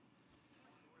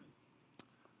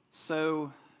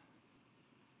So,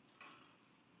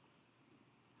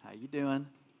 how you doing?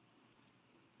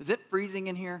 Is it freezing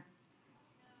in here?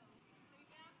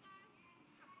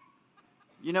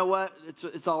 You know what?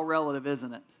 It's all relative,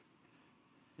 isn't it?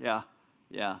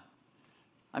 Yeah.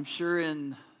 I'm sure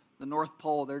in the North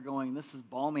Pole they're going, this is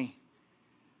balmy.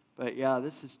 But yeah,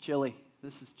 this is chilly.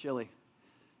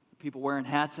 People wearing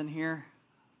hats in here.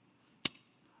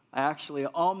 I actually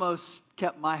almost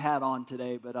kept my hat on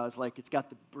today, but I was like, it's got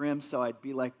the brim, so I'd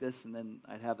be like this, and then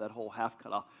I'd have that whole half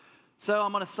cut off. So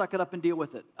I'm going to suck it up and deal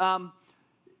with it. How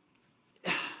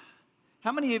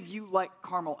many of you like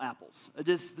caramel apples?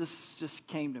 This just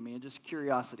came to me, and just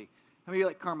curiosity. How many of you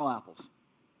like caramel apples?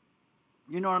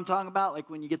 You know what I'm talking about? Like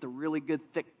when you get the really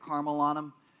good thick caramel on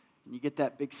them, and you get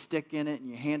that big stick in it, and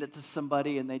you hand it to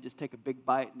somebody, and they just take a big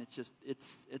bite, and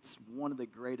it's one of the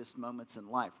greatest moments in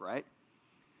life, right?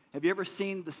 Have you ever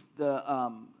seen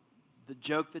the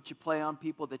joke that you play on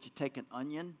people that you take an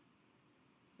onion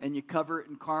and you cover it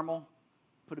in caramel,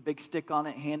 put a big stick on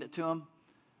it, hand it to them,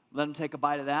 let them take a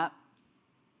bite of that?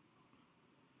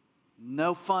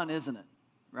 No fun, isn't it?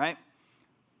 Right?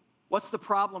 What's the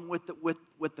problem with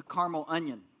the caramel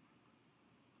onion?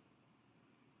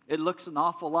 It looks an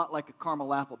awful lot like a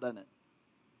caramel apple, doesn't it?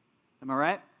 Am I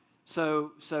right?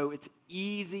 So it's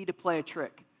easy to play a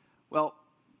trick. Well,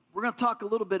 we're going to talk a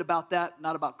little bit about that,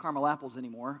 not about caramel apples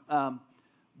anymore,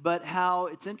 but how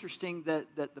it's interesting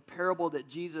that the parable that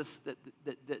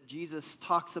Jesus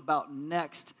talks about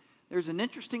next, there's an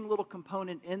interesting little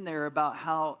component in there about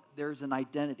how there's an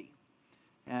identity,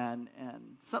 and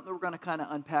something that we're going to kind of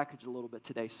unpackage a little bit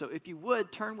today. So if you would,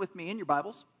 turn with me in your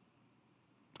Bibles.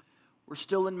 We're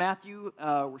still in Matthew.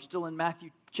 We're still in Matthew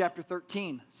chapter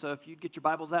 13. So if you'd get your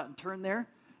Bibles out and turn there,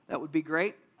 that would be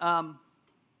great.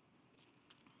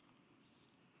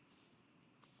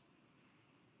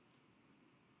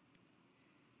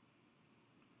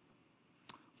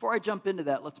 Before I jump into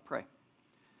that, let's pray.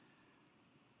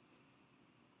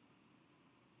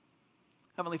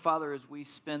 Heavenly Father, as we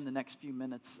spend the next few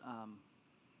minutes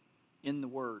in the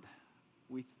Word,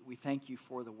 we thank you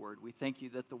for the Word. We thank you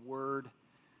that the Word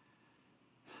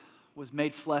was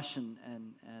made flesh and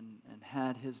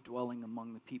had his dwelling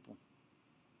among the people.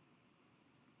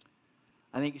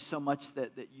 I thank you so much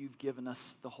that you've given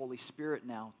us the Holy Spirit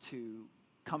now to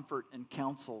comfort and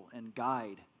counsel and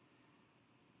guide.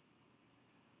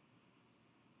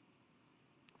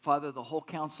 Father, the whole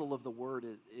counsel of the Word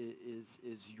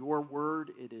is your Word.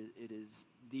 It is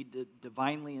the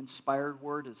divinely inspired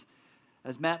Word.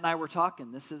 As Matt and I were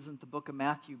talking, this isn't the book of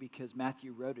Matthew because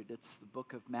Matthew wrote it. It's the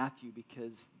book of Matthew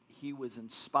because he was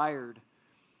inspired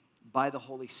by the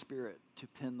Holy Spirit to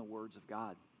pen the words of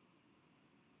God.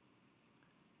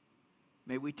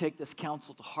 May we take this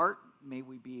counsel to heart. May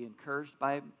we be encouraged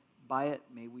by it.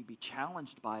 May we be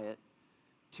challenged by it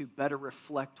to better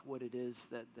reflect what it is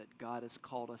that God has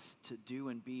called us to do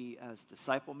and be as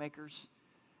disciple makers,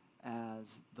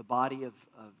 as the body of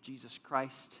Jesus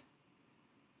Christ,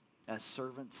 as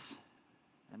servants,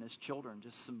 and as children.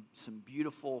 Just some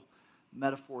beautiful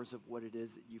metaphors of what it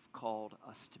is that you've called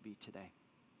us to be today.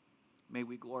 May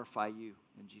we glorify you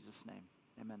in Jesus' name.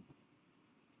 Amen.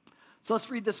 So let's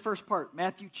read this first part.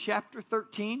 Matthew chapter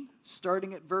 13,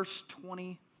 starting at verse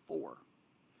 24.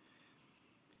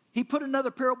 He put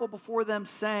another parable before them,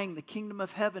 saying, the kingdom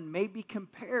of heaven may be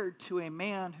compared to a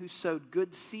man who sowed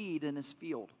good seed in his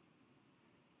field.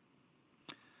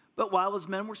 But while his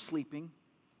men were sleeping,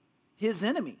 his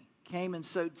enemy came and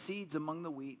sowed seeds among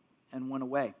the wheat and went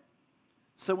away.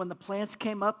 So when the plants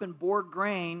came up and bore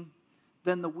grain,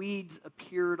 then the weeds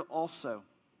appeared also.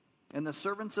 And the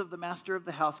servants of the master of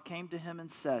the house came to him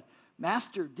and said,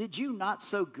 Master, did you not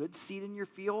sow good seed in your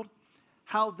field?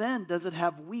 How then does it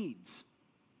have weeds?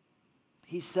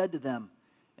 He said to them,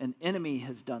 an enemy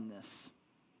has done this.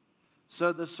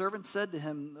 So the servant said to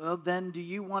him, well, then do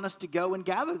you want us to go and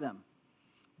gather them?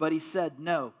 But he said,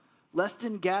 no, lest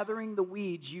in gathering the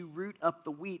weeds you root up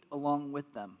the wheat along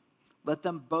with them. Let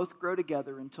them both grow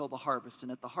together until the harvest.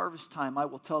 And at the harvest time I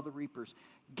will tell the reapers,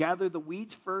 gather the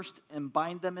weeds first and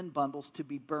bind them in bundles to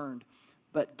be burned,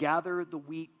 but gather the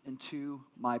wheat into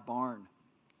my barn.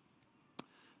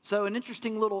 So an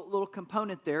interesting little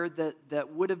component there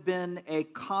that would have been a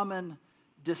common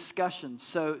discussion.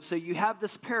 So you have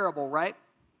this parable, right?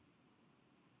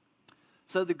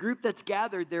 So the group that's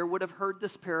gathered there would have heard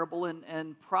this parable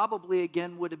and probably,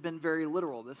 again, would have been very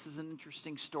literal. This is an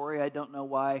interesting story. I don't know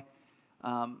why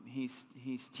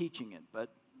he's teaching it, but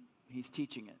he's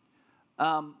teaching it.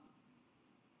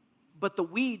 But the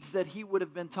weeds that he would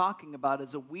have been talking about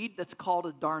is a weed that's called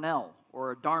a darnel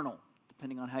or a darnel,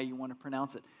 depending on how you want to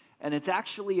pronounce it. And it's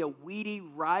actually a weedy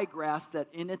ryegrass that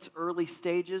in its early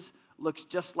stages looks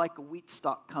just like a wheat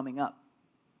stalk coming up.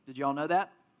 Did y'all know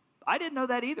that? I didn't know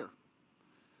that either.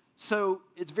 So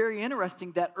it's very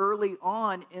interesting that early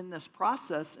on in this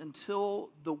process, until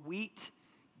the wheat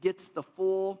gets the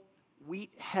full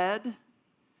wheat head,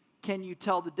 can you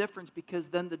tell the difference? Because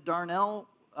then the darnel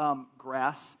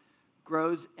grass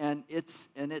grows, and its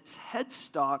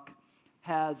headstock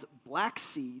has black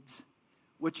seeds,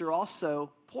 which are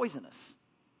also poisonous.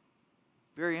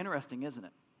 Very interesting, isn't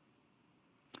it?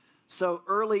 So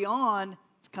early on,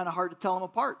 it's kind of hard to tell them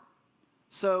apart.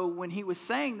 So when he was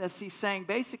saying this, he's saying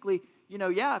basically,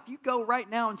 if you go right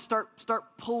now and start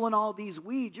pulling all these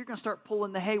weeds, you're going to start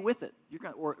pulling the hay with it. You're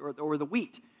going or the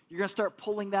wheat. You're going to start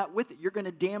pulling that with it. You're going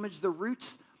to damage the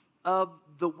roots of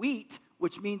the wheat,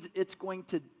 which means it's going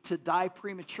to die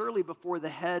prematurely before the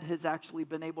head has actually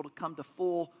been able to come to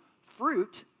full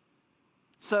fruit.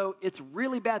 So it's a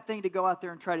really bad thing to go out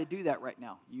there and try to do that right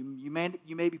now. You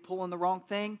may be pulling the wrong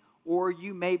thing, or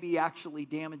you may be actually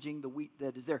damaging the wheat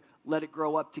that is there. Let it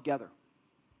grow up together.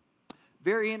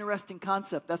 Very interesting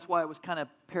concept. That's why I was kind of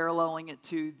paralleling it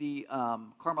to the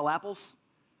caramel apples.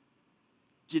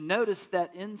 Did you notice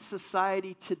that in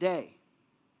society today,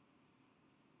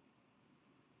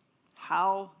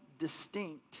 how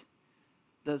distinct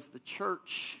does the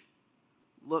church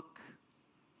look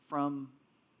from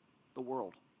the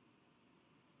world?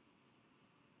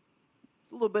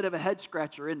 It's a little bit of a head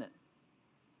scratcher, isn't it?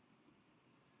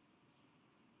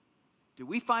 Do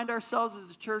we find ourselves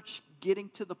as a church getting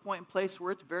to the point and place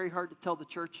where it's very hard to tell the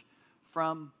church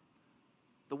from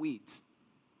the weeds?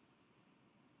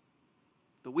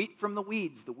 The wheat from the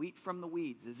weeds, the wheat from the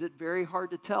weeds. Is it very hard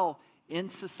to tell in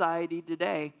society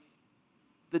today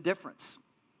the difference?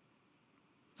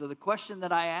 So the question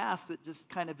that I ask, that just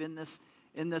kind of in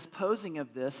this posing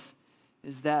of this,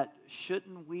 is that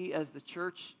shouldn't we as the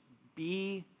church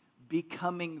be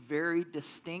becoming very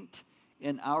distinct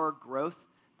in our growth,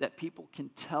 that people can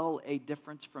tell a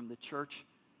difference from the church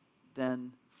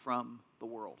than from the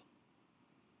world?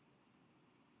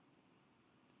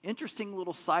 Interesting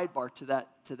little sidebar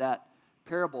to that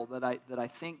parable that I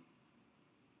think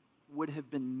would have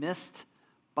been missed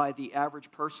by the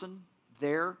average person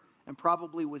there, and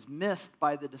probably was missed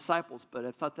by the disciples, but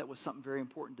I thought that was something very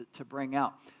important to bring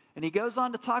out. And he goes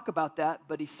on to talk about that,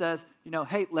 but he says,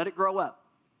 hey, let it grow up.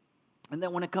 And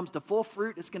then when it comes to full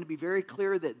fruit, it's going to be very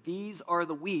clear that these are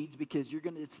the weeds, because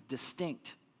it's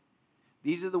distinct.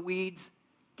 These are the weeds.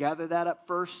 Gather that up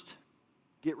first.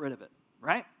 Get rid of it,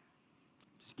 right?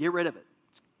 Just get rid of it.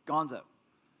 It's gonzo.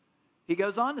 He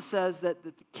goes on to says that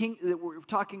the king that we're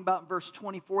talking about in verse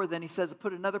 24, then he says,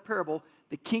 put another parable,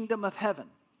 the kingdom of heaven.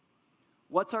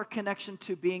 What's our connection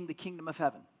to being the kingdom of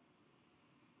heaven?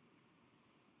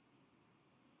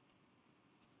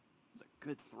 It's a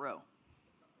good throw.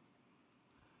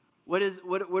 When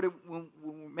we're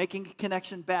making a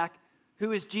connection back,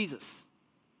 who is Jesus?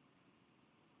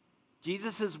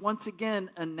 Jesus is once again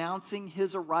announcing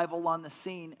his arrival on the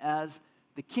scene as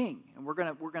the king. And we're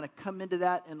gonna come into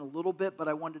that in a little bit, but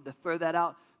I wanted to throw that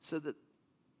out so that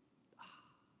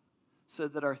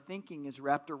our thinking is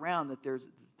wrapped around that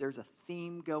there's a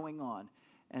theme going on,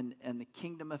 and the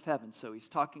kingdom of heaven. So he's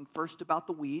talking first about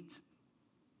the weeds.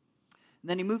 And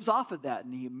then he moves off of that,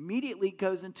 and he immediately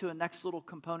goes into a next little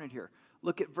component here.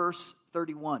 Look at verse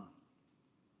 31.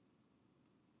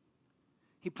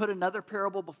 He put another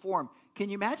parable before him. Can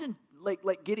you imagine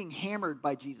like getting hammered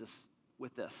by Jesus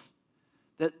with this?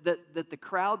 That the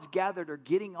crowds gathered are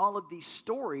getting all of these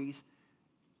stories,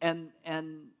 and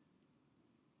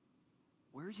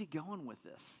where's he going with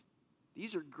this?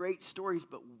 These are great stories,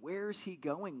 but where's he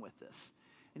going with this?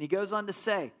 And he goes on to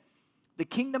say, the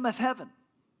kingdom of heaven.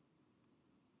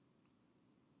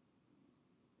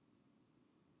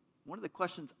 One of the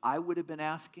questions I would have been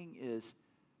asking is,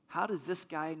 how does this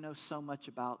guy know so much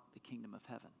about the kingdom of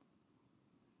heaven?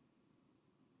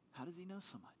 How does he know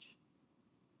so much?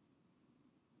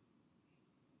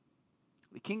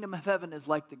 The kingdom of heaven is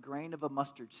like the grain of a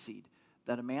mustard seed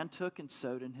that a man took and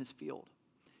sowed in his field.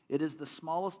 It is the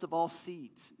smallest of all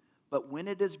seeds, but when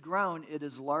it is grown, it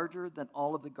is larger than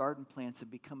all of the garden plants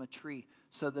and become a tree,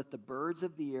 so that the birds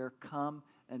of the air come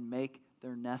and make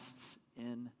their nests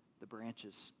in the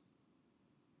branches.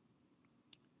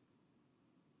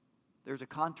 There's a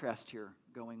contrast here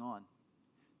going on,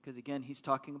 because again, he's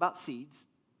talking about seeds,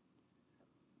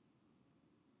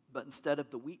 but instead of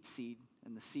the wheat seed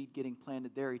and the seed getting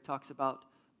planted there, he talks about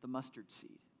the mustard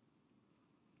seed.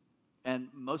 And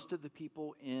most of the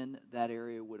people in that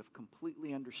area would have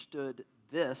completely understood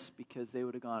this, because they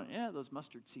would have gone, yeah, those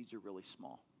mustard seeds are really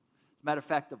small. As a matter of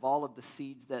fact, of all of the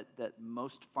seeds that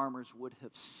most farmers would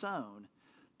have sown,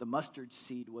 the mustard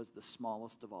seed was the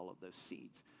smallest of all of those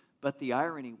seeds. But the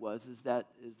irony is that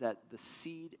the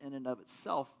seed in and of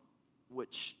itself,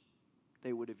 which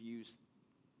they would have used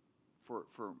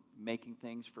for making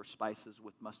things, for spices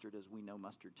with mustard as we know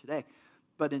mustard today.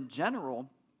 But in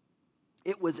general,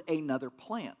 it was another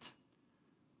plant.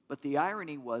 But the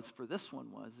irony for this one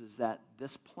is that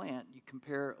this plant, you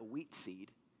compare a wheat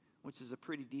seed, which is a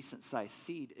pretty decent sized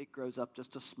seed, it grows up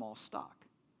just a small stalk.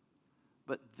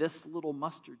 But this little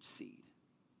mustard seed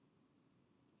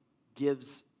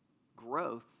gives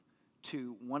growth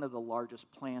to one of the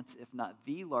largest plants, if not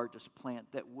the largest plant,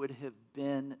 that would have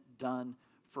been done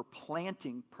for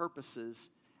planting purposes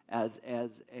as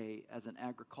an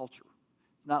agriculture.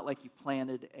 It's not like you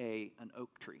planted an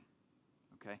oak tree,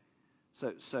 okay?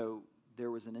 So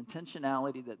there was an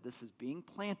intentionality that this is being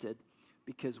planted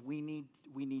because we need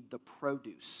the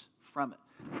produce from it.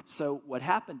 So what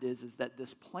happened is that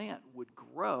this plant would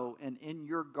grow, and in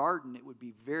your garden it would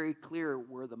be very clear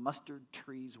where the mustard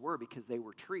trees were because they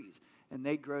were trees, and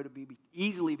they grow to be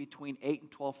easily between 8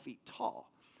 and 12 feet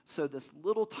tall. So this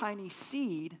little tiny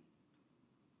seed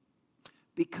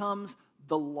becomes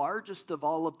the largest of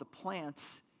all of the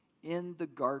plants in the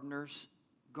gardener's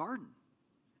garden.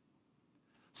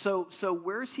 So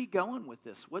where's he going with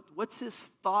this? What's his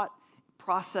thought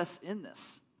process in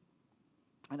this?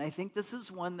 And I think this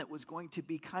is one that was going to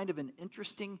be kind of an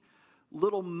interesting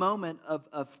little moment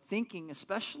of thinking,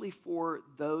 especially for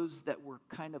those that were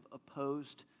kind of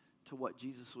opposed to what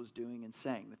Jesus was doing and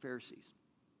saying, the Pharisees.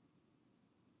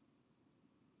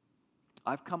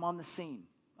 I've come on the scene.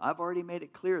 I've already made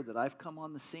it clear that I've come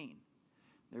on the scene.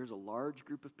 There's a large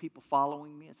group of people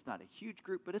following me. It's not a huge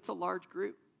group, but it's a large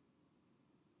group.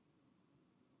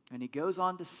 And he goes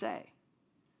on to say,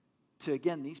 to,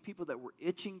 again, these people that were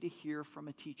itching to hear from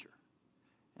a teacher.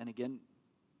 And again,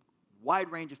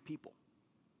 wide range of people.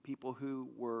 People who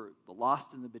were the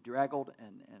lost and the bedraggled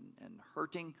and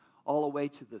hurting, all the way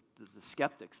to the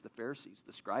skeptics, the Pharisees,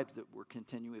 the scribes that were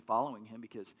continually following him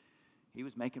because he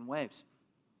was making waves.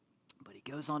 But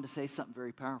he goes on to say something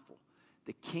very powerful.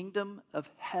 The kingdom of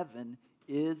heaven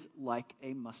is like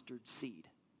a mustard seed.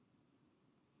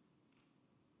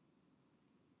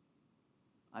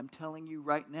 I'm telling you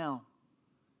right now,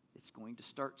 it's going to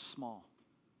start small.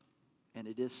 And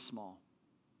it is small.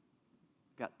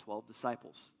 Got 12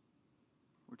 disciples.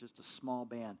 We're just a small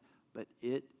band. But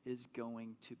it is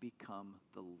going to become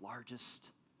the largest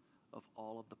of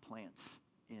all of the plants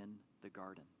in the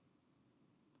garden.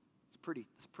 It's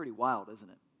pretty wild, isn't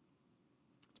it?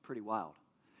 It's pretty wild.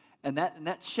 And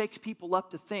that shakes people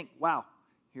up to think, wow,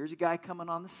 here's a guy coming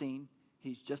on the scene.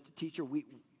 He's just a teacher.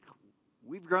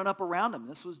 We've grown up around him.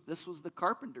 This was the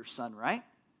carpenter's son, right?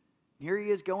 Here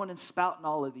he is going and spouting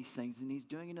all of these things, and he's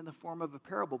doing it in the form of a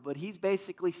parable. But he's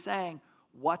basically saying,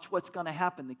 watch what's going to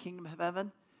happen. The kingdom of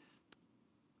heaven,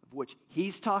 of which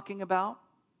he's talking about,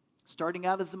 starting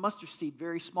out as a mustard seed,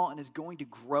 very small, and is going to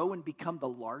grow and become the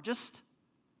largest.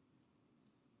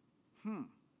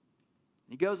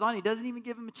 He goes on. He doesn't even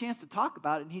give him a chance to talk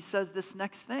about it, and he says this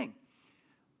next thing.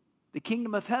 The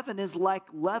kingdom of heaven is like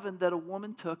leaven that a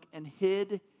woman took and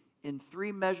hid in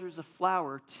 3 measures of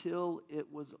flour till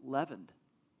it was leavened.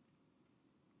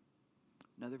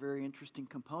 Another very interesting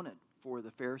component for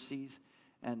the Pharisees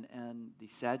and the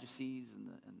Sadducees and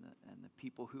the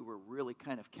people who were really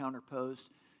kind of counterposed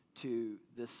to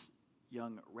this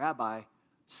young rabbi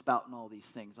spouting all these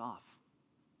things off.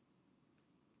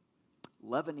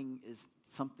 Leavening is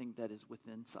something that is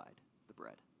within inside the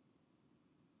bread.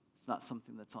 It's not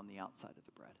something that's on the outside of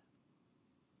the bread.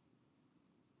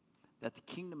 That the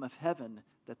kingdom of heaven,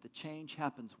 that the change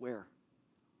happens where?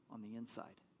 On the inside.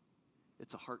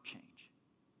 It's a heart change.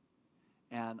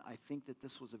 And I think that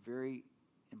this was a very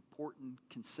important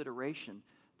consideration,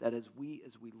 that as we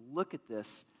look at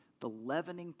this, the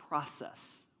leavening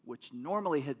process, which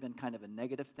normally had been kind of a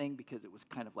negative thing because it was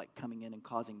kind of like coming in and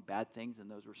causing bad things,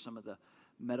 and those were some of the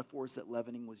metaphors that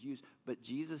leavening was used. But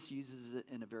Jesus uses it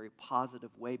in a very positive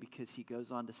way because he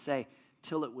goes on to say,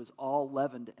 till it was all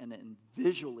leavened, and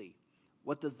visually,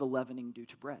 what does the leavening do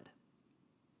to bread?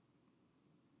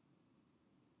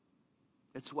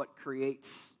 It's what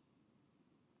creates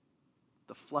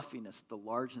the fluffiness, the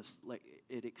largeness, like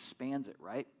it expands it,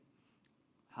 right?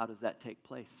 How does that take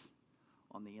place?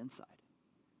 On the inside.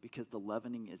 Because the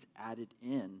leavening is added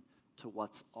in to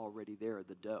what's already there,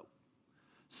 the dough.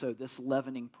 So this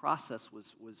leavening process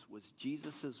was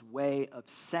Jesus' way of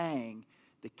saying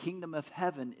the kingdom of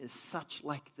heaven is such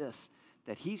like this,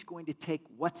 that he's going to take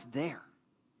what's there.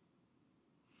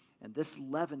 And this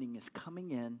leavening is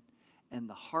coming in, And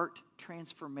the heart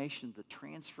transformation, the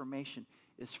transformation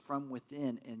is from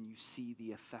within, and you see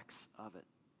the effects of it.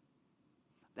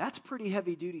 That's pretty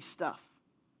heavy-duty stuff.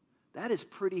 That is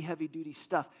pretty heavy-duty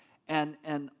stuff. And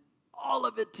all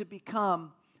of it to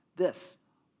become this.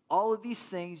 All of these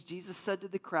things Jesus said to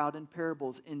the crowd in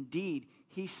parables. Indeed,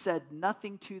 he said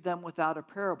nothing to them without a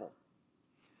parable.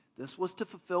 This was to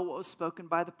fulfill what was spoken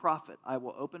by the prophet. I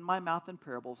will open my mouth in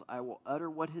parables. I will utter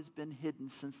what has been hidden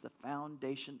since the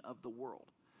foundation of the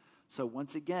world. So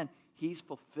once again, he's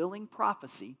fulfilling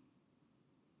prophecy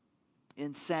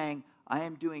in saying, I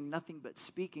am doing nothing but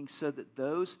speaking so that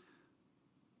those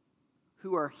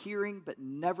who are hearing but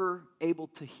never able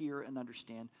to hear and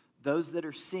understand, those that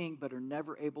are seeing but are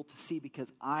never able to see,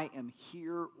 because I am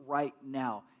here right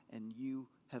now and you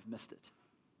have missed it.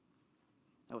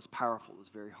 That was powerful. It was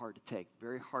very hard to take,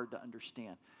 very hard to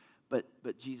understand. But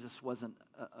Jesus wasn't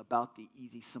about the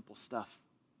easy, simple stuff.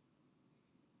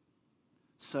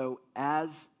 So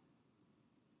as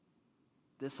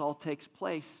this all takes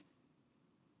place,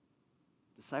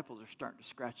 disciples are starting to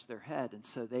scratch their head, and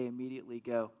so they immediately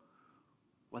go,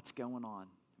 what's going on?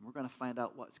 And we're going to find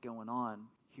out what's going on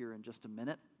here in just a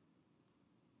minute.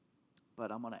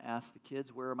 But I'm going to ask the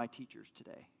kids, where are my teachers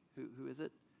today? Who is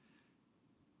it?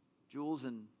 Jules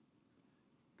and,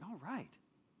 all right,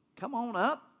 come on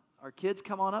up. Our kids,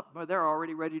 come on up. They're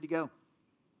already ready to go.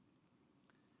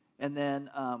 And then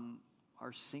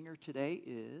our singer today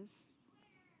is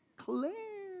Claire.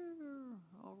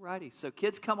 All righty. So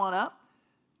kids, come on up.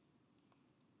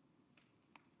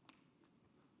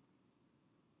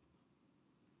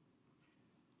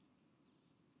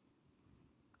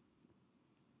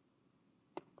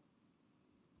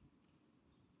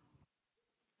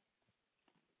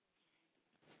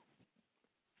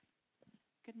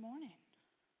 Good morning,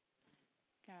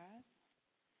 guys.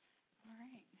 All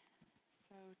right,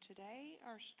 so today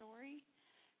our story,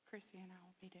 Chrissy and I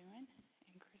will be doing,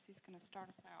 and Chrissy's going to start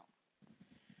us out.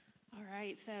 All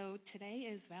right, so today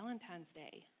is Valentine's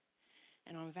Day.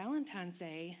 And on Valentine's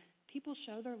Day, people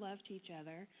show their love to each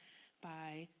other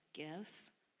by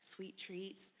gifts, sweet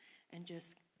treats, and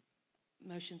just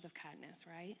motions of kindness,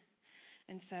 right?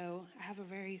 And so I have a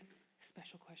very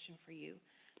special question for you.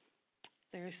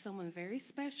 There is someone very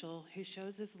special who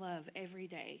shows his love every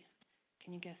day.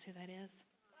 Can you guess who that is?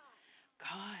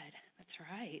 God, that's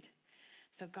right.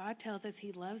 So God tells us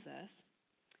he loves us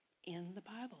in the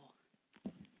Bible.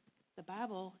 The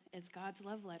Bible is God's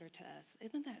love letter to us.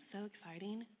 Isn't that so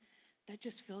exciting? That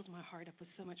just fills my heart up with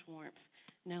so much warmth,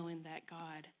 knowing that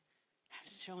God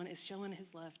is showing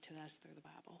his love to us through the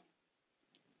Bible.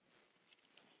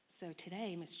 So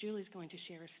today, Miss Julie's going to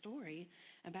share a story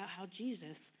about how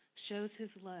Jesus shows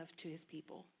his love to his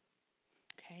people.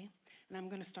 Okay? And I'm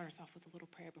going to start us off with a little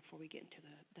prayer before we get into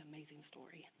the amazing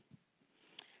story.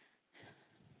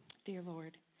 Dear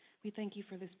Lord, we thank you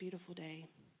for this beautiful day.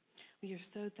 We are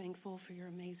so thankful for your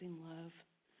amazing love.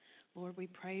 Lord, we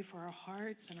pray for our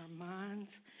hearts and our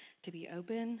minds to be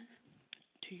open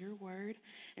to your word,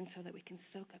 and so that we can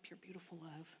soak up your beautiful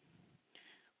love.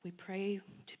 We pray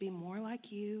to be more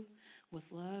like you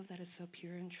with love that is so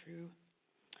pure and true.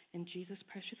 In Jesus'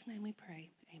 precious name we pray.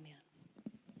 Amen.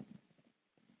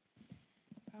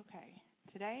 Okay,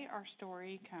 today our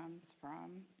story comes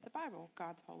from the Bible,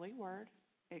 God's holy word.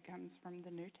 It comes from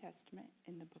the New Testament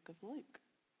in the book of Luke.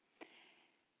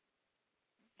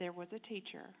 There was a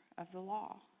teacher of the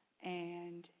law,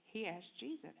 and he asked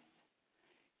Jesus,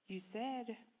 "You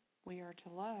said we are to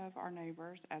love our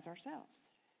neighbors as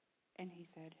ourselves." And he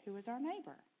said, "Who is our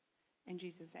neighbor?" And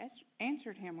Jesus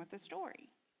answered him with a story.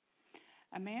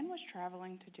 A man was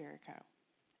traveling to Jericho,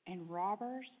 and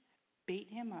robbers beat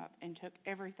him up and took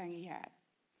everything he had.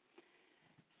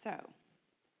 So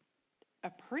a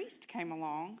priest came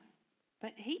along,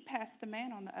 but he passed the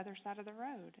man on the other side of the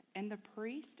road. And the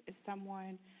priest is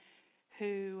someone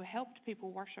who helped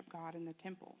people worship God in the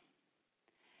temple.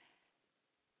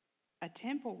 A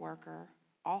temple worker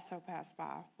also passed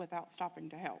by without stopping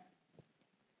to help.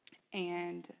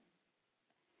 And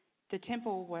the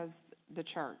temple was the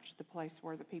church, the place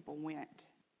where the people went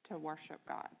to worship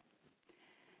God.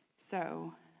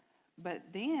 So, but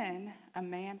then a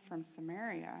man from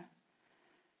Samaria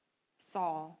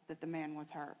saw that the man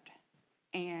was hurt.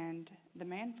 And the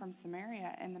man from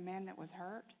Samaria and the man that was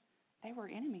hurt, they were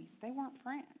enemies. They weren't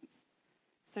friends.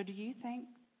 So do you think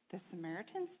the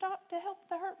Samaritan stopped to help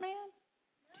the hurt man?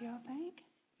 Do y'all think?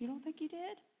 You don't think he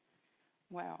did?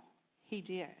 Well, he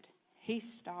did. He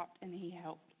stopped and he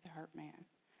helped the hurt man.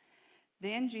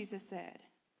 Then Jesus said,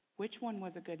 which one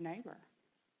was a good neighbor?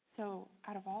 So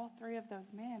out of all three of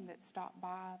those men that stopped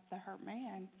by the hurt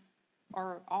man,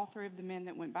 or all three of the men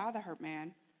that went by the hurt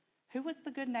man, Who was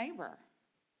the good neighbor?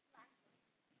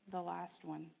 The last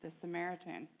one, the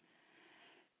Samaritan.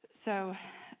 So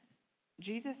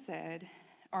Jesus said,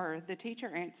 or the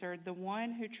teacher answered, the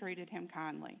one who treated him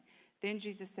kindly. Then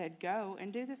Jesus said, go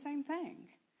and do the same thing.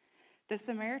 The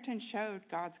Samaritan showed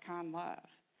God's kind love.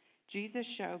 Jesus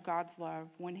showed God's love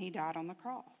when he died on the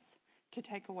cross to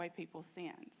take away people's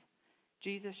sins.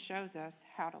 Jesus shows us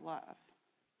how to love.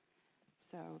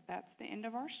 So that's the end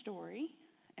of our story.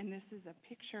 And this is a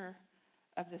picture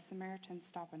of the Samaritan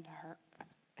stopping to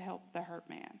help the hurt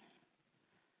man.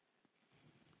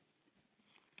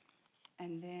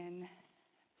 And then,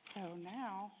 so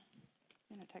now,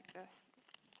 I'm going to take this.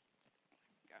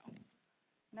 Go.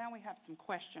 Now we have some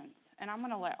questions. And I'm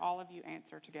going to let all of you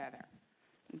answer together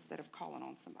instead of calling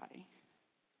on somebody.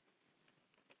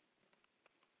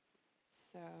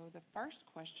 So the first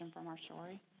question from our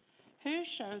story, who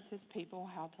shows his people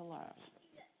how to love?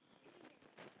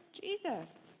 Jesus.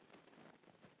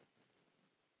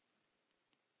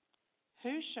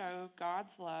 Who showed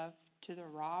God's love to the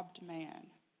robbed man?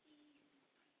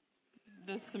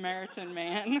 The Samaritan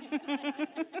man.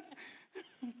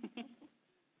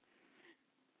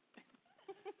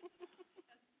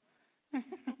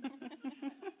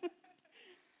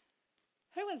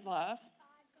 Who is love?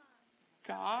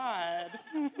 God.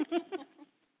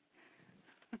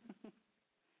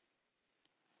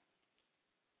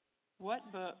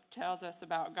 What book tells us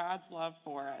about God's love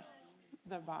for us?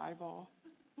 The Bible.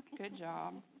 Good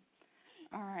job.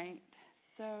 All right.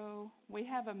 So we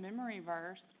have a memory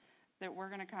verse that we're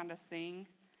going to kind of sing.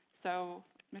 So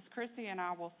Miss Chrissy and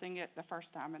I will sing it the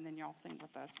first time, and then y'all sing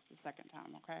with us the second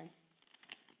time, okay?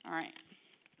 All right.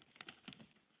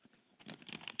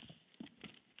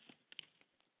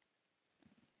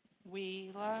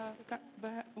 We love because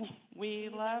we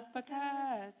love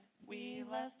because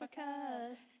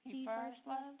he first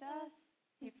loved us.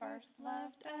 He first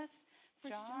loved us.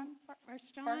 First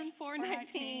John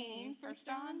 4:19. First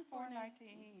John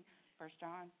 4:19. First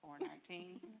John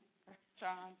 4:19. First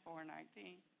John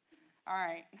 4:19. All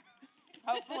right.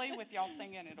 Hopefully with y'all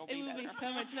singing it'll be better. It will be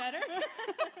so much better.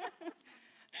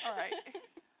 All right.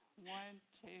 1,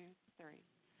 2, 3.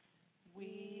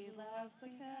 We love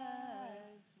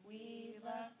because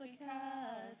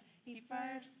he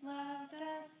first loved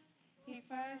us. He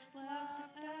first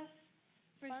loved us.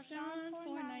 First John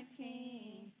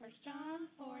 4:19. First John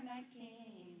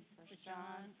 4:19. First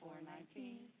John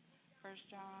 4:19. First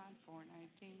John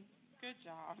 4:19. Good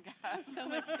job, guys. So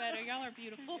much better. Y'all are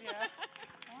beautiful. Yeah.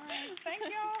 All right. Thank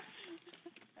y'all.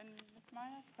 And Miss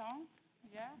Maya's song?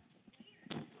 Yeah.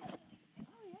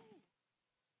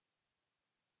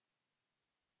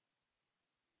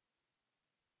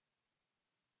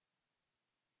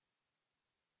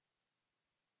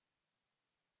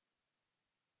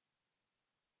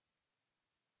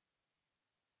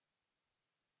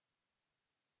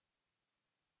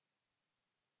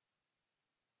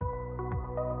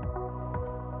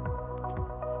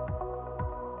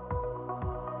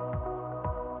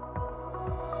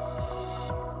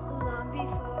 Long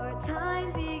before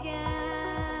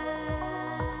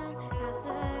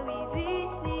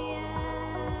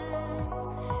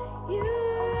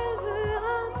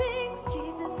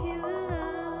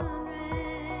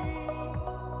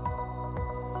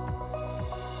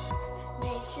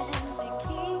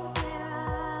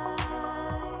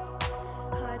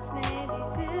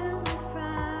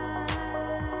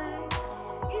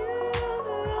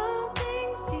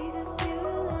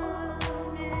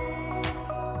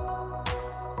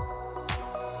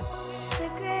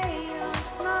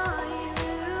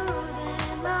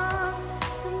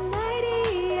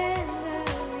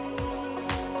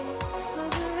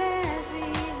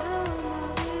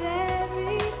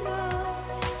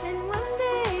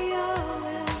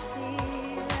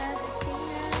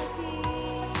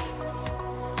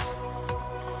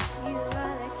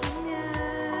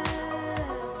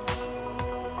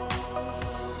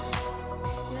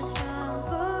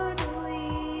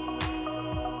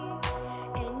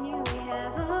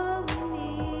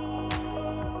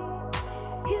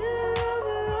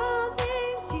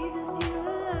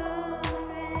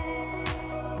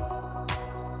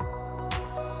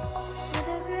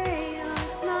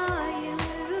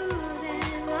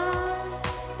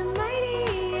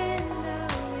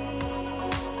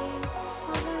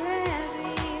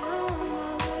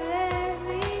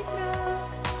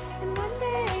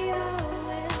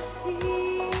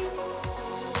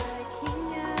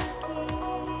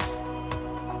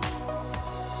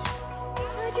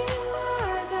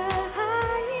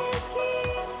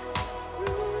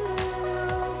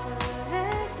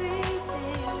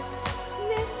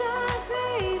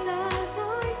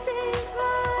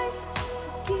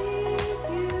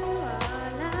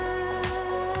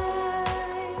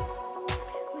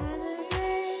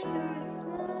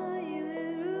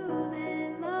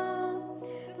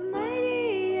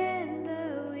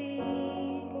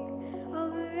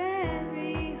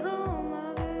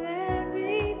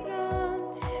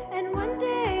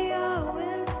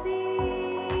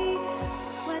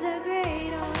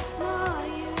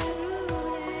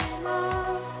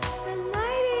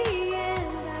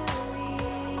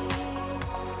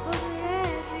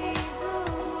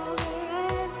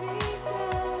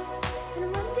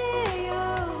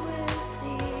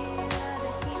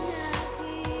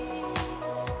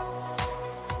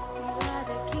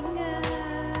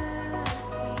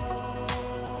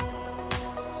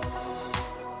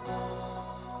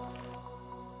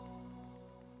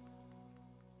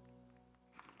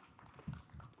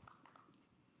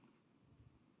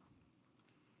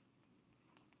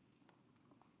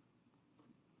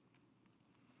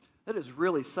That is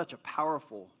really such a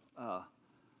powerful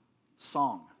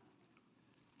song.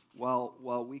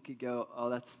 While we could go, oh,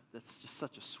 that's just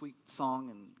such a sweet song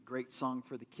and great song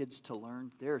for the kids to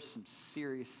learn, there's some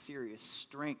serious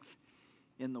strength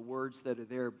in the words that are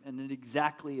there, and it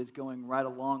exactly is going right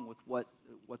along with what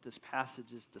this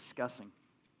passage is discussing.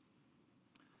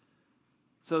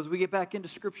 So as we get back into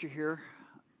Scripture here,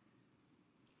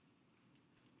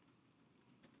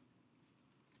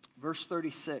 verse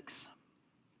 36,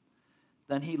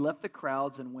 then he left the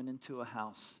crowds and went into a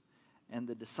house, and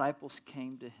the disciples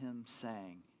came to him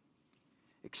saying,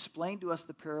 explain to us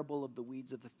the parable of the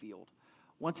weeds of the field.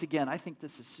 Once again, I think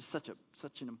this is just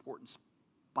such an important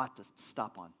spot to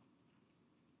stop on.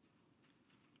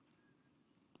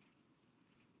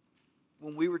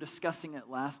 When we were discussing it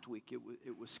last week,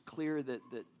 it was clear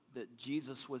that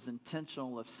Jesus was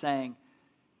intentional of saying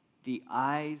the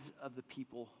eyes of the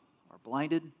people are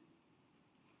blinded,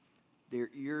 their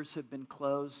ears have been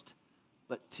closed,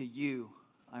 but to you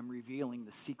I'm revealing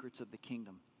the secrets of the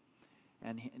kingdom.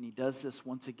 And he does this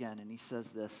once again, and he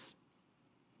says this.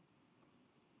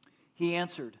 He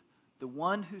answered, the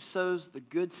one who sows the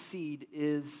good seed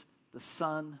is the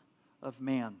Son of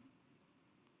Man.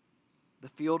 The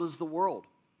field is the world,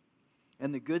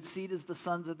 and the good seed is the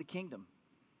sons of the kingdom.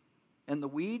 And the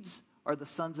weeds are the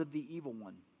sons of the evil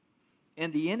one.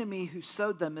 And the enemy who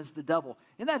sowed them is the devil.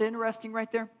 Isn't that interesting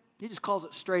right there? He just calls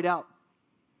it straight out.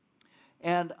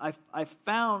 And I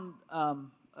found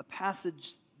a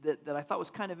passage that I thought was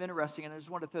kind of interesting, and I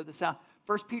just want to throw this out.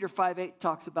 1 Peter 5:8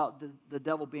 talks about the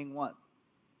devil being what?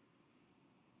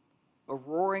 A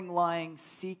roaring lion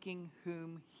seeking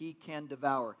whom he can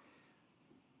devour.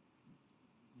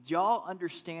 Do y'all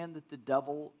understand that the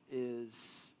devil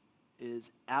is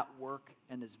at work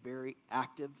and is very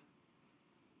active?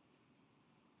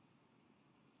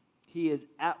 He is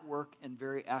at work and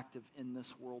very active in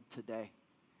this world today.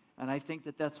 And I think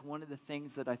that that's one of the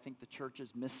things that I think the church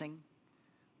is missing.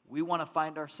 We want to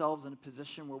find ourselves in a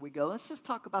position where we go, let's just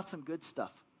talk about some good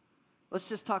stuff. Let's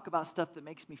just talk about stuff that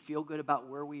makes me feel good about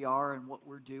where we are and what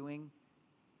we're doing.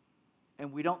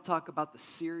 And we don't talk about the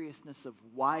seriousness of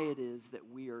why it is that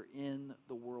we are in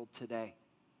the world today.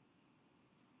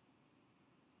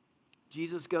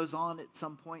 Jesus goes on at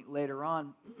some point later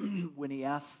on when he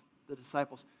asks the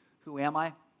disciples, who am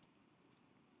I?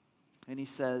 And he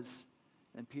says,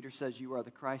 and Peter says, you are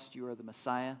the Christ, you are the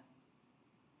Messiah.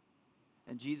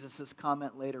 And Jesus'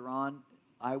 comment later on,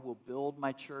 I will build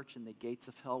my church and the gates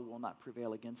of hell will not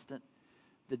prevail against it.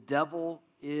 The devil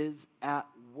is at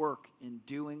work in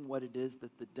doing what it is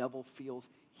that the devil feels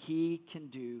he can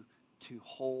do to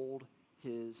hold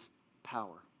his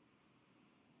power.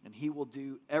 And he will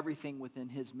do everything within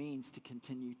his means to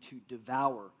continue to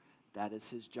devour. That is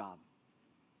his job.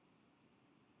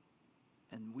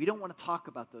 And we don't want to talk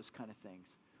about those kind of things.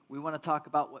 We want to talk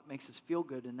about what makes us feel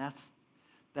good, and that's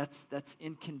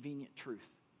inconvenient truth.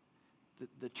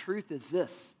 The truth is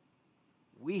this: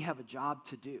 we have a job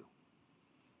to do.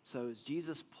 So as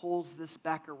Jesus pulls this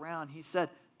back around, he said,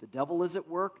 the devil is at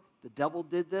work. The devil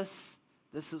did this.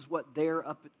 This is what they're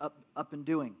up and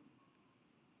doing.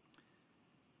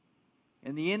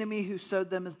 And the enemy who sowed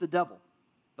them is the devil.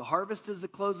 The harvest is the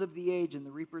close of the age, and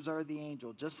the reapers are the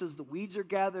angel. Just as the weeds are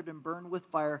gathered and burned with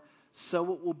fire,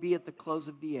 so it will be at the close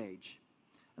of the age.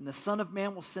 And the Son of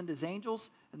Man will send his angels,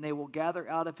 and they will gather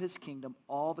out of his kingdom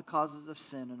all the causes of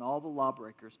sin and all the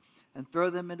lawbreakers, and throw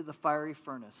them into the fiery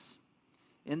furnace.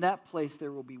 In that place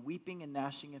there will be weeping and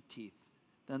gnashing of teeth.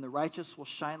 Then the righteous will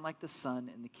shine like the sun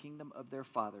in the kingdom of their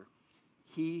Father.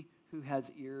 He who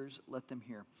has ears, let them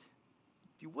hear.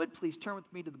 If you would, please turn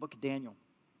with me to the book of Daniel.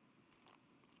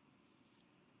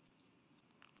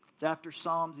 It's after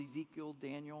Psalms, Ezekiel,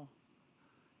 Daniel.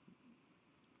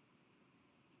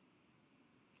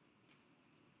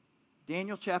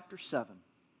 Daniel chapter 7.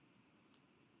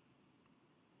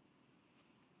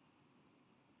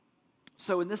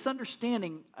 So in this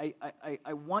understanding,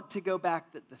 I want to go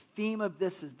back that the theme of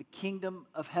this is the kingdom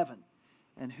of heaven.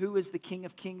 And who is the King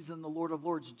of Kings and the Lord of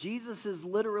Lords? Jesus is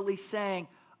literally saying,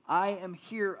 I am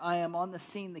here, I am on the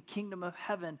scene. The kingdom of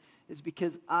heaven is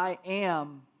because I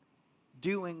am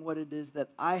doing what it is that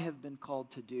I have been called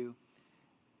to do.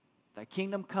 Thy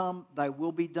kingdom come, thy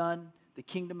will be done. The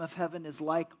kingdom of heaven is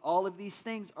like. All of these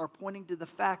things are pointing to the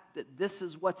fact that this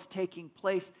is what's taking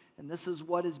place, and this is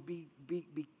what is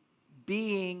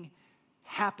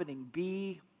happening.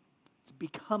 It's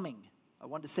becoming. I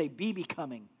want to say be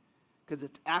becoming, because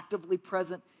it's actively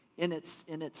present in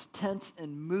its tense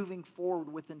and moving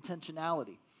forward with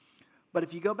intentionality. But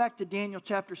if you go back to Daniel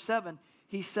chapter 7,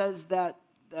 he says that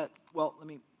well, let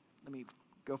me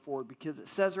go forward, because it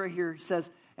says right here, he says,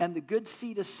 And the good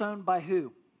seed is sown by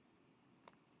who?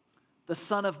 The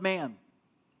Son of Man.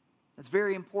 That's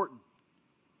very important.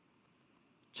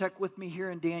 Check with me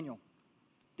here in Daniel.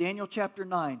 Daniel chapter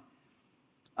 9.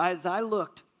 As I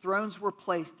looked, thrones were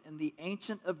placed, and the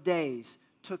Ancient of Days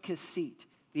took his seat.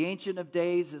 The Ancient of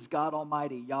Days is God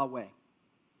Almighty, Yahweh.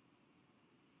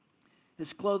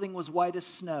 His clothing was white as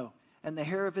snow, and the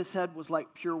hair of his head was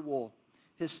like pure wool.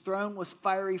 His throne was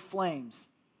fiery flames.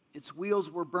 Its wheels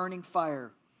were burning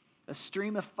fire. A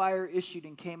stream of fire issued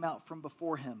and came out from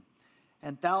before him.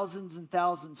 And thousands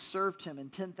served him,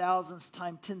 and 10,000s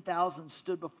times 10,000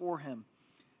 stood before him.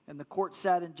 And the court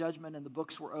sat in judgment, and the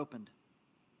books were opened.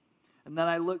 And then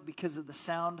I looked because of the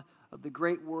sound of the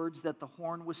great words that the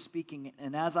horn was speaking.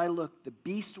 And as I looked, the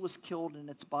beast was killed, and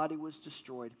its body was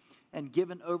destroyed, and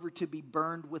given over to be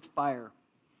burned with fire.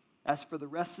 As for the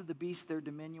rest of the beasts, their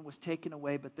dominion was taken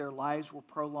away, but their lives were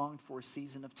prolonged for a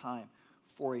season of time.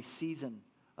 For a season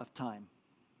of time.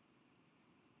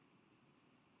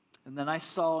 And then I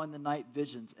saw in the night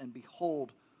visions, and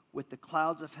behold, with the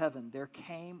clouds of heaven, there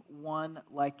came one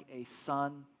like a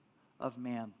son of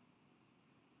man.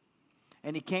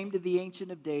 And he came to the Ancient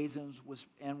of Days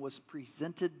and was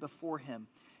presented before him.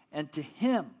 And to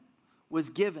him was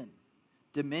given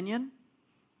dominion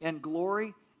and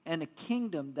glory and a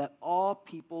kingdom that all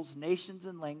peoples, nations,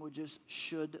 and languages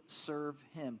should serve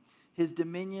him. His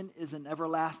dominion is an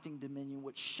everlasting dominion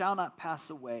which shall not pass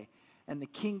away, and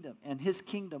his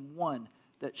kingdom one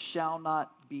that shall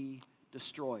not be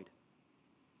destroyed.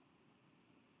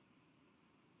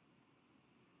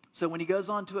 So when he goes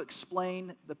on to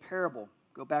explain the parable,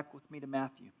 go back with me to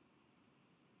Matthew.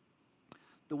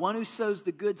 The one who sows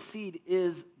the good seed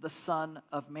is the Son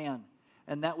of Man.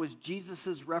 And that was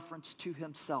Jesus' reference to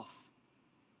himself.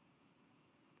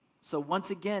 So once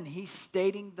again, he's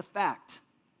stating the fact,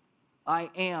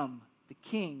 I am the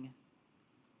King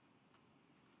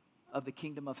of the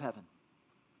kingdom of heaven.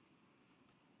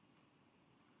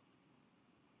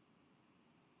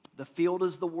 The field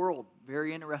is the world.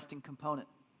 Very interesting component.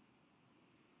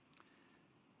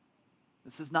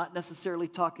 This is not necessarily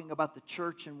talking about the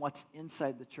church and what's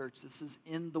inside the church. This is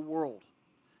in the world.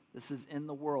 This is in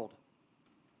the world.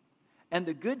 And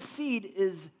the good seed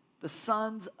is the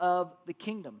sons of the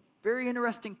kingdom. Very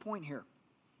interesting point here.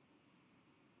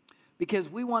 Because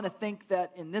we want to think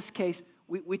that in this case,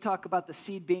 we talk about the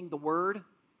seed being the word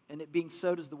and it being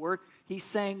sowed as the word. He's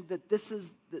saying that this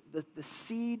is the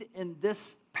seed in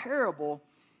this parable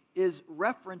is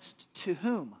referenced to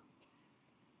whom?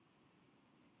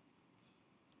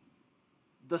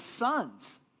 The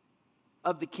sons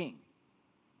of the king.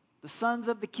 The sons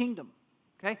of the kingdom.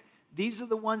 Okay? These are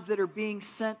the ones that are being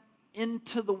sent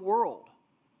into the world.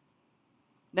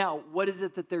 Now, what is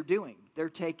it that they're doing? They're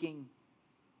taking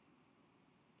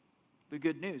the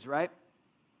good news, right?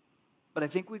 But I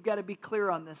think we've got to be clear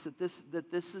on this,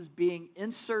 that this is being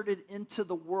inserted into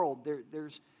the world.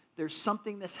 There's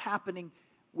something that's happening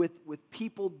with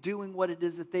people doing what it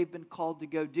is that they've been called to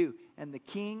go do. And the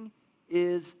king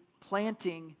is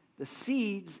planting the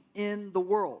seeds in the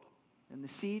world. And the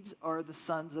seeds are the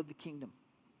sons of the kingdom.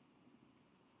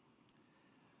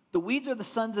 The weeds are the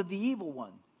sons of the evil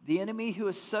one. The enemy who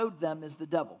has sowed them is the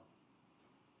devil.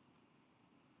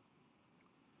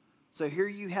 So here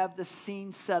you have the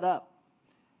scene set up.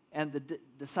 And the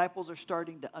disciples are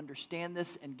starting to understand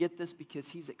this and get this because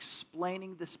he's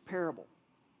explaining this parable.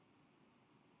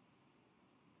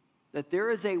 That there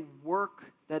is a work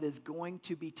that is going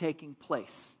to be taking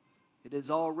place. It is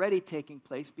already taking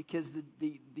place because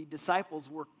the disciples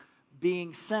were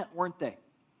being sent, weren't they?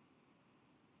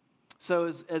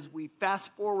 So as we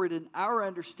fast forward in our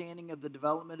understanding of the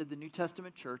development of the New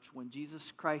Testament church, when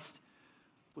Jesus Christ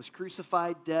was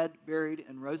crucified, dead, buried,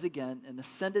 and rose again, and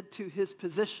ascended to his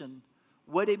position,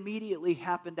 what immediately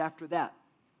happened after that?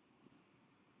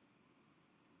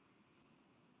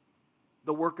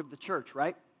 The work of the church,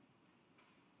 right?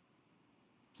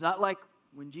 It's not like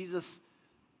when Jesus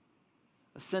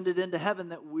ascended into heaven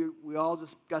that we all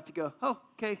just got to go, oh,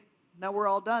 okay, now we're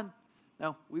all done.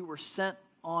 No, we were sent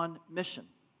on mission.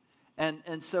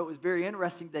 And so it was very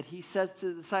interesting that he says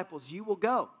to the disciples, you will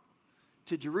go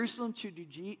to Jerusalem, to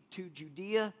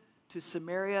Judea, to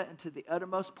Samaria, and to the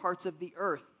uttermost parts of the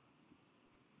earth.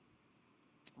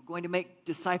 We're going to make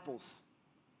disciples.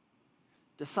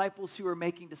 Disciples who are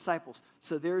making disciples.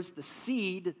 So there's the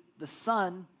seed, the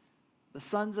sons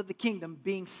of the kingdom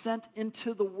being sent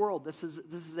into the world. This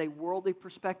is a worldly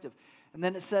perspective. And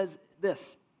then it says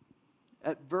this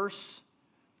at verse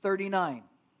 39.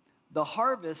 The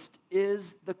harvest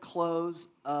is the close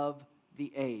of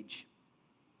the age.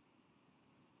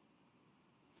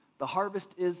 The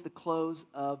harvest is the close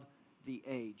of the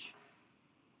age.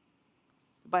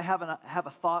 Anybody have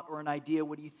a thought or an idea?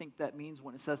 What do you think that means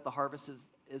when it says the harvest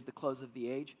is the close of the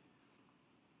age?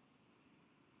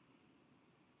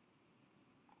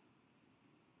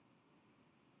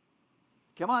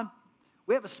 Come on.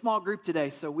 We have a small group today,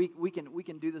 so we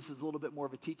can do this as a little bit more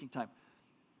of a teaching time.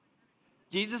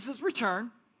 Jesus'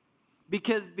 return,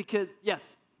 because yes.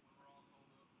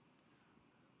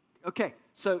 Okay,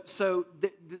 so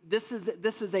this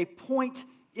is a point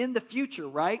in the future,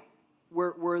 right?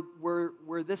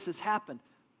 Where this has happened,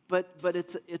 but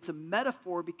it's a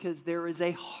metaphor because there is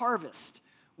a harvest,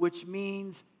 which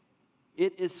means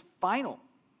it is final.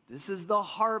 This is the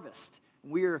harvest.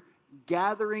 We're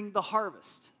gathering the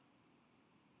harvest.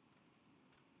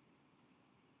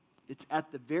 It's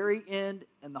at the very end,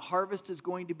 and the harvest is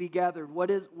going to be gathered. What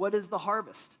is the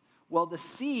harvest? Well, the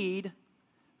seed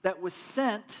that was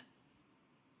sent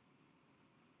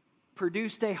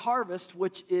produced a harvest,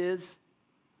 which is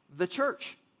the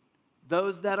church,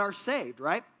 those that are saved,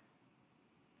 right?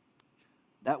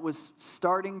 That was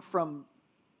starting from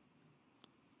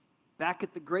back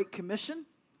at the Great Commission,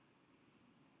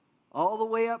 all the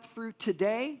way up through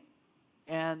today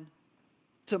and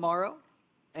tomorrow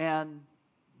and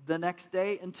the next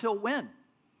day until when?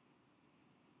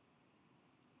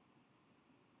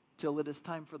 Till it is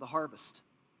time for the harvest.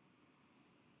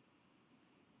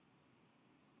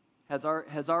 Has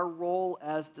our role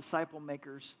as disciple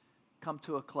makers come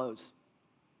to a close?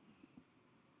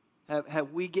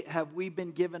 Have we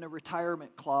been given a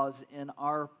retirement clause in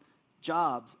our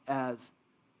jobs as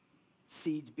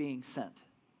seeds being sent?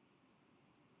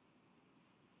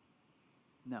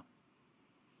 No.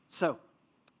 So,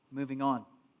 moving on.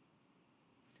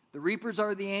 The reapers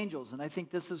are the angels, and I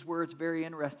think this is where it's very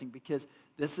interesting because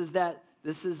this is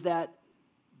that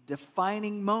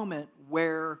defining moment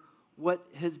where what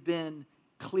has been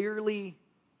clearly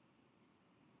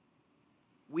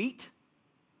wheat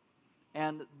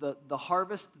and the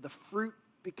harvest, the fruit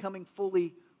becoming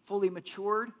fully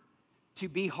matured to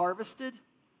be harvested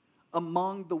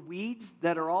among the weeds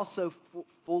that are also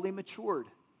fully matured.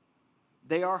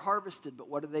 They are harvested, but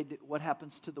what do they do? What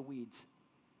happens to the weeds?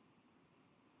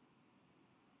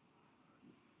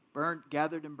 Burned,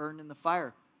 gathered, and burned in the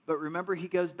fire. But remember, he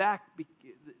goes back.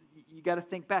 You got to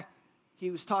think back. He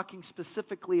was talking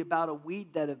specifically about a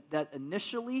weed that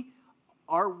initially,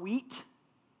 our wheat,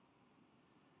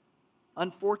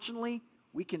 unfortunately,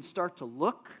 we can start to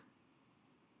look.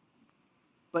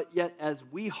 But yet, as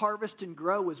we harvest and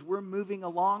grow, as we're moving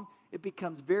along, it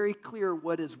becomes very clear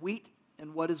what is wheat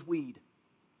and what is weed.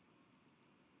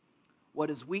 What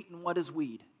is wheat and what is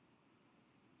weed.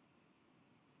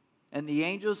 And the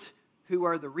angels who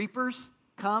are the reapers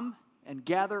come and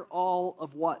gather all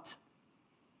of what?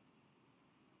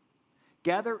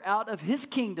 Gather out of his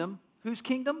kingdom. Whose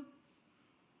kingdom?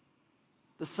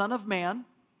 The Son of Man.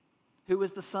 Who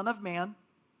is the Son of Man?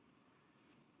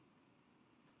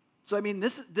 So, I mean,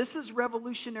 this is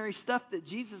revolutionary stuff that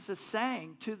Jesus is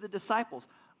saying to the disciples.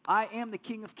 I am the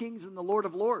King of Kings and the Lord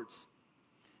of Lords.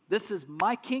 This is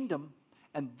my kingdom,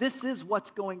 and this is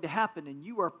what's going to happen, and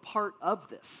you are part of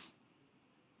this.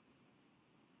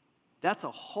 That's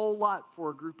a whole lot for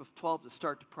a group of 12 to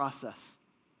start to process.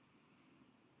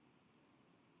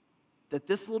 That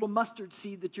this little mustard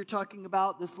seed that you're talking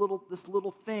about, this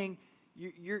little thing,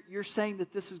 you're saying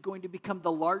that this is going to become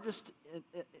the largest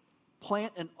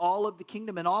plant in all of the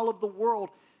kingdom, in all of the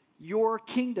world. Your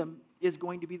kingdom is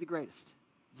going to be the greatest.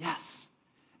 Yes,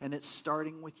 and it's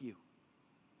starting with you.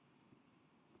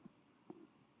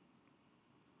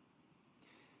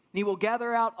 And he will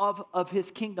gather out of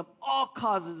his kingdom all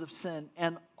causes of sin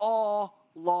and all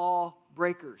law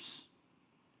breakers.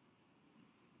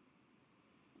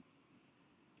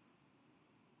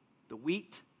 The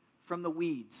wheat from the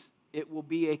weeds. It will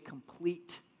be a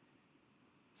complete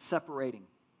separating.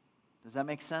 Does that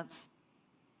make sense?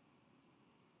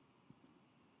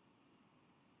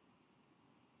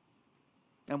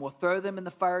 And we'll throw them in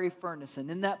the fiery furnace,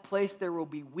 and in that place there will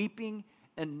be weeping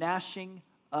and gnashing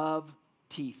of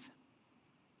teeth.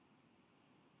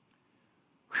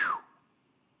 Whew.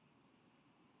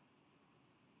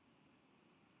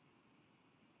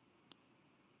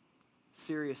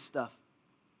 Serious stuff.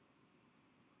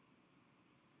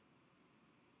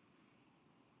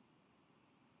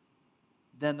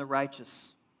 Then the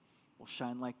righteous will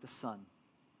shine like the sun,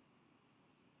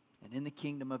 and in the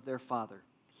kingdom of their Father,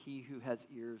 he who has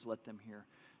ears, let them hear.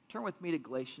 Turn with me to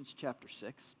Galatians chapter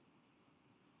 6.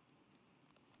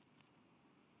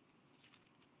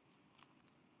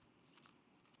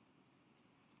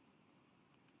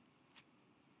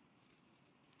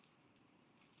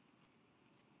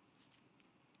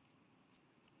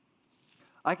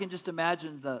 I can just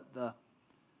imagine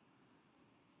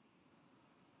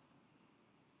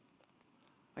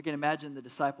I can imagine the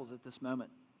disciples at this moment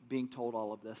being told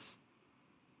all of this.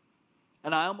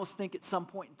 And I almost think at some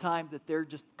point in time that they're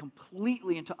just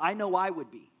completely, I know I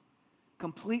would be,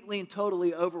 completely and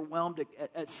totally overwhelmed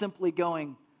at simply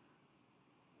going,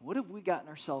 what have we gotten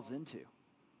ourselves into?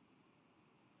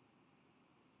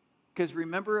 Because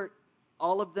remember,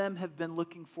 all of them have been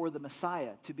looking for the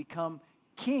Messiah to become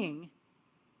king,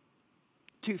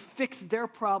 to fix their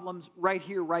problems right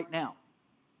here, right now.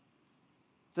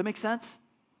 Does that make sense?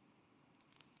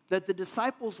 That the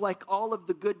disciples, like all of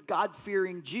the good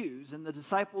God-fearing Jews, and the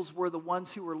disciples were the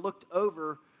ones who were looked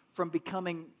over from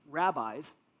becoming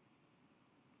rabbis.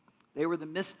 They were the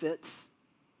misfits.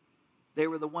 They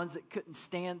were the ones that couldn't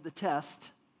stand the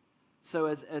test. So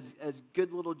as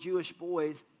good little Jewish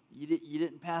boys, you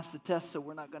didn't pass the test, so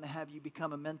we're not going to have you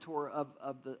become a mentor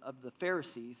of the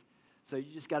Pharisees. So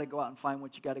you just got to go out and find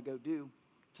what you got to go do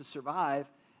to survive.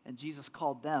 And Jesus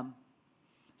called them.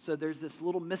 So there's this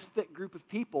little misfit group of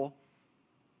people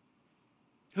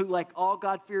who, like all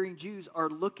God-fearing Jews, are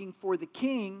looking for the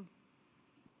king.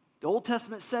 The Old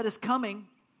Testament said is coming.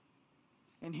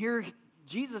 And here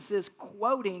Jesus is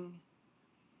quoting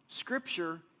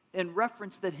Scripture in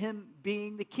reference that him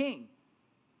being the king.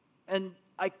 And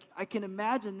I can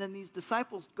imagine then these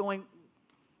disciples going,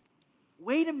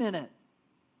 wait a minute.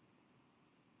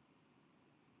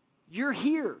 You're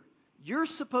here. You're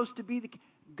supposed to be the king.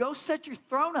 Go set your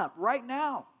throne up right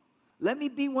now. Let me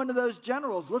be one of those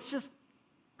generals. Let's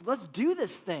do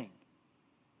this thing.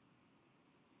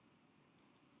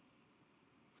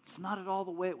 It's not at all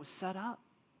the way it was set up.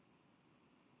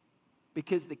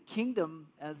 Because the kingdom,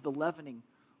 as the leavening,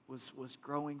 was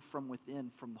growing from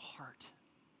within, from the heart.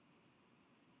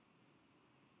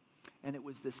 And it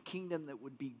was this kingdom that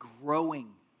would be growing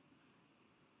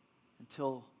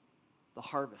until the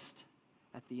harvest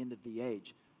at the end of the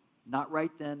age. Not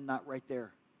right then, not right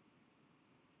there.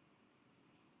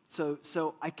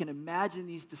 So I can imagine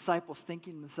these disciples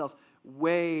thinking to themselves,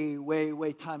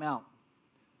 way, time out.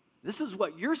 This is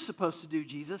what you're supposed to do,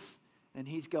 Jesus. And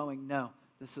he's going, no,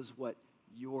 this is what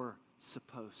you're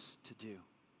supposed to do.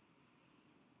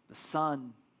 The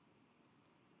Son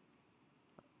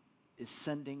is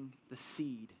sending the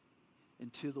seed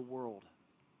into the world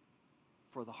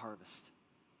for the harvest.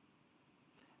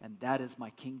 And that is my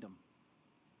kingdom.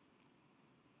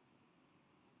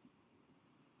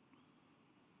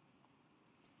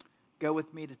 Go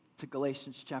with me to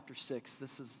Galatians chapter 6.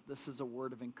 This is a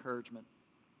word of encouragement.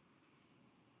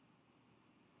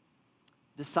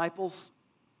 Disciples,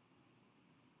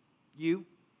 you,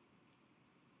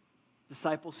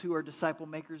 disciples who are disciple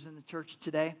makers in the church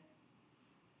today,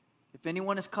 if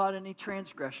anyone is caught in any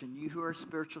transgression, you who are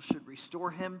spiritual should restore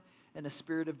him in a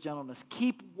spirit of gentleness.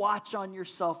 Keep watch on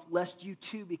yourself, lest you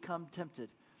too become tempted.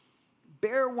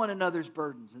 Bear one another's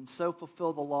burdens, and so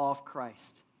fulfill the law of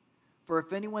Christ. For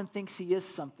if anyone thinks he is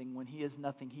something when he is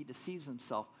nothing, he deceives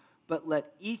himself. But let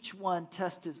each one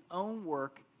test his own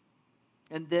work,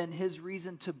 and then his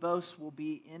reason to boast will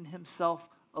be in himself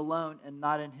alone and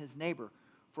not in his neighbor.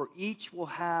 For each will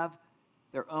have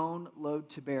their own load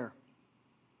to bear.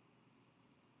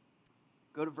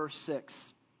 Go to verse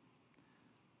 6.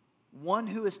 One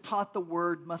who is taught the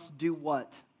word must do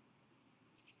what?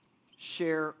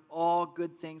 Share all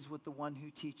good things with the one who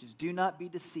teaches. Do not be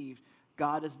deceived.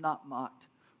 God is not mocked.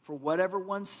 For whatever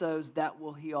one sows, that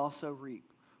will he also reap.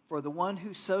 For the one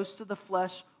who sows to the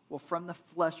flesh will from the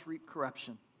flesh reap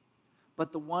corruption.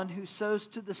 But the one who sows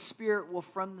to the Spirit will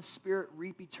from the Spirit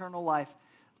reap eternal life.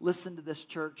 Listen to this,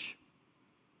 church.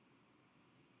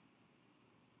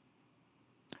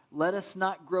 Let us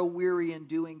not grow weary in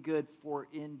doing good, for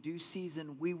in due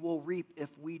season we will reap if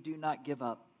we do not give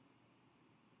up.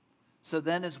 So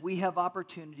then, as we have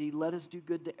opportunity, let us do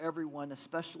good to everyone,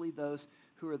 especially those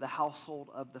who are the household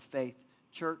of the faith.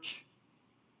 Church,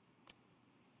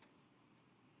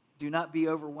 do not be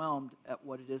overwhelmed at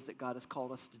what it is that God has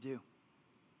called us to do.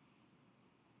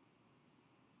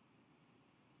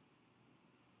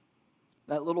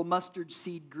 That little mustard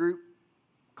seed group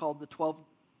called the 12,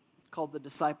 called the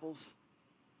disciples,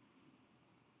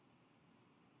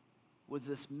 was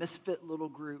this misfit little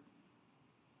group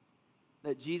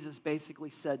that Jesus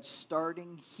basically said,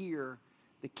 starting here,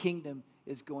 the kingdom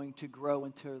is going to grow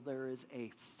until there is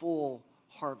a full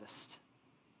harvest.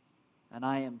 And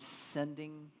I am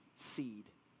sending seed.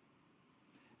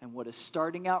 And what is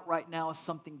starting out right now is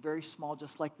something very small,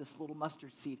 just like this little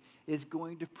mustard seed, is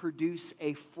going to produce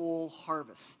a full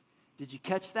harvest. Did you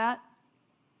catch that?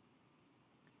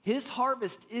 His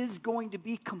harvest is going to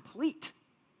be complete.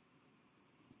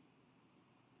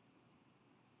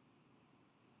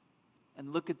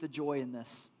 And look at the joy in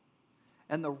this.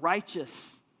 And the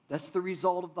righteous, that's the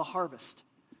result of the harvest.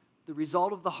 The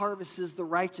result of the harvest is the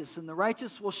righteous, and the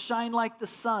righteous will shine like the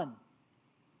sun.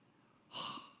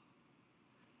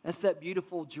 That's that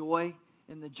beautiful joy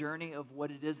in the journey of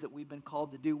what it is that we've been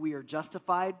called to do. We are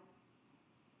justified,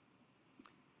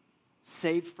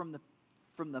 saved from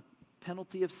the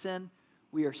penalty of sin.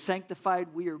 We are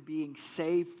sanctified. We are being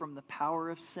saved from the power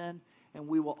of sin. And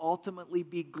we will ultimately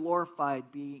be glorified,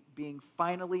 being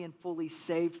finally and fully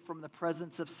saved from the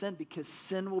presence of sin, because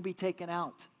sin will be taken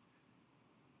out.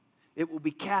 It will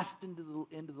be cast into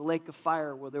the lake of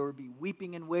fire, where there will be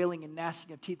weeping and wailing and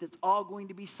gnashing of teeth. It's all going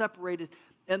to be separated.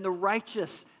 And the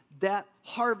righteous, that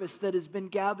harvest that has been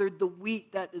gathered, the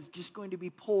wheat that is just going to be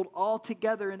pulled all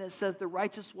together. And it says the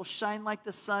righteous will shine like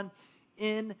the sun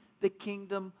in the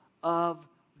kingdom of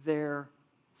their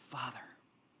Father.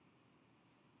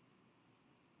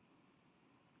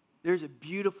 There's a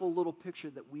beautiful little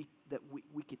picture that we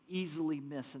could easily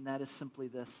miss, and that is simply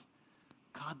this.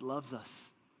 God loves us.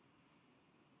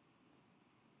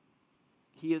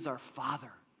 He is our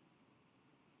Father.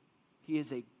 He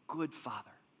is a good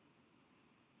Father.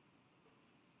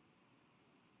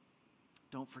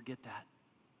 Don't forget that.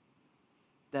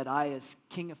 That I, as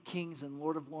King of Kings and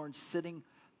Lord of Lords, sitting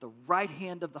at the right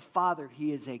hand of the Father,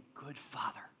 He is a good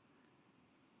Father.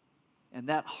 And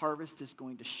that harvest is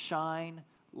going to shine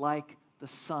like the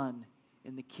sun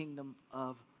in the kingdom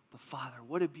of the Father.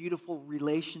 What a beautiful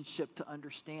relationship to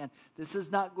understand. This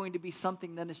is not going to be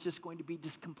something that is just going to be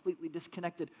just completely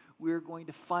disconnected. We're going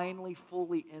to finally,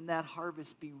 fully in that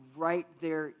harvest be right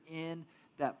there in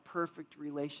that perfect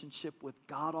relationship with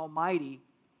God Almighty,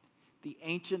 the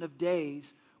Ancient of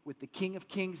Days, with the King of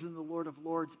Kings and the Lord of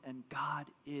Lords, and God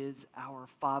is our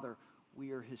Father.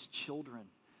 We are His children.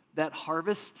 That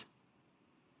harvest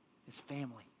is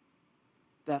family.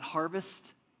 That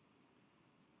harvest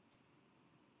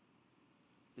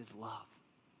is love.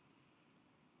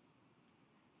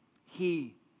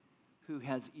 He who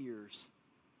has ears,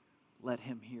 let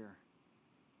him hear.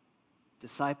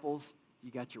 Disciples,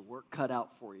 you got your work cut out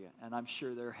for you, and I'm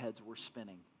sure their heads were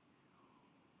spinning.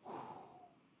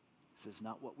 This is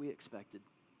not what we expected.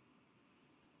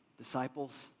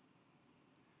 Disciples,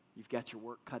 you've got your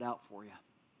work cut out for you.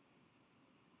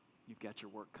 You've got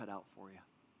your work cut out for you.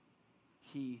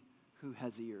 He who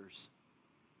has ears,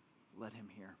 let him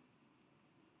hear.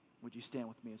 Would you stand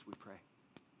with me as we pray?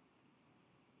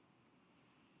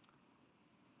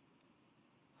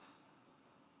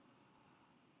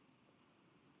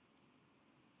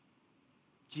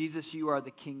 Jesus, you are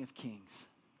the King of Kings.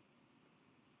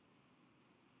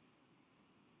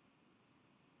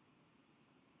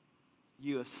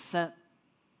 You have sent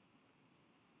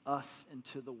us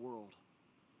into the world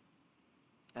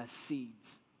as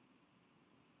seeds.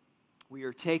 We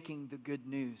are taking the good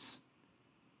news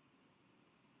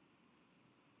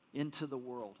into the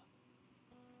world.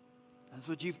 That's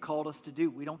what you've called us to do.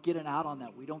 We don't get an out on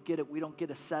that. We don't get it. We don't get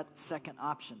a second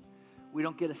option. We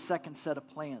don't get a second set of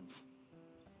plans.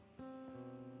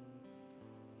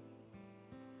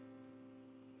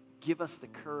 Give us the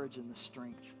courage and the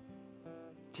strength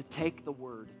to take the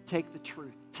word, take the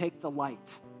truth, take the light,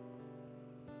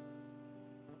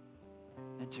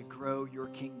 and to grow your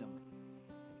kingdom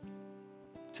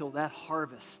till that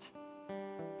harvest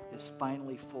is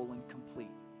finally full and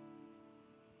complete.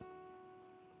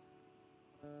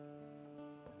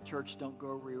 Church, don't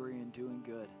grow weary in doing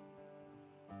good.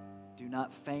 Do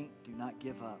not faint. Do not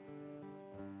give up.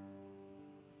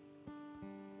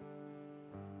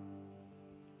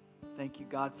 Thank you,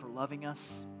 God, for loving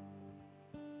us.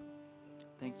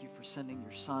 Thank you for sending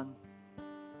your Son.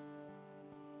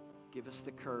 Give us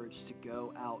the courage to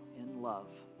go out in love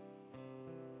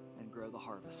and grow the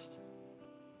harvest.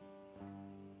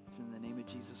 It's in the name of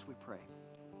Jesus we pray.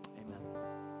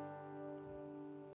 Amen.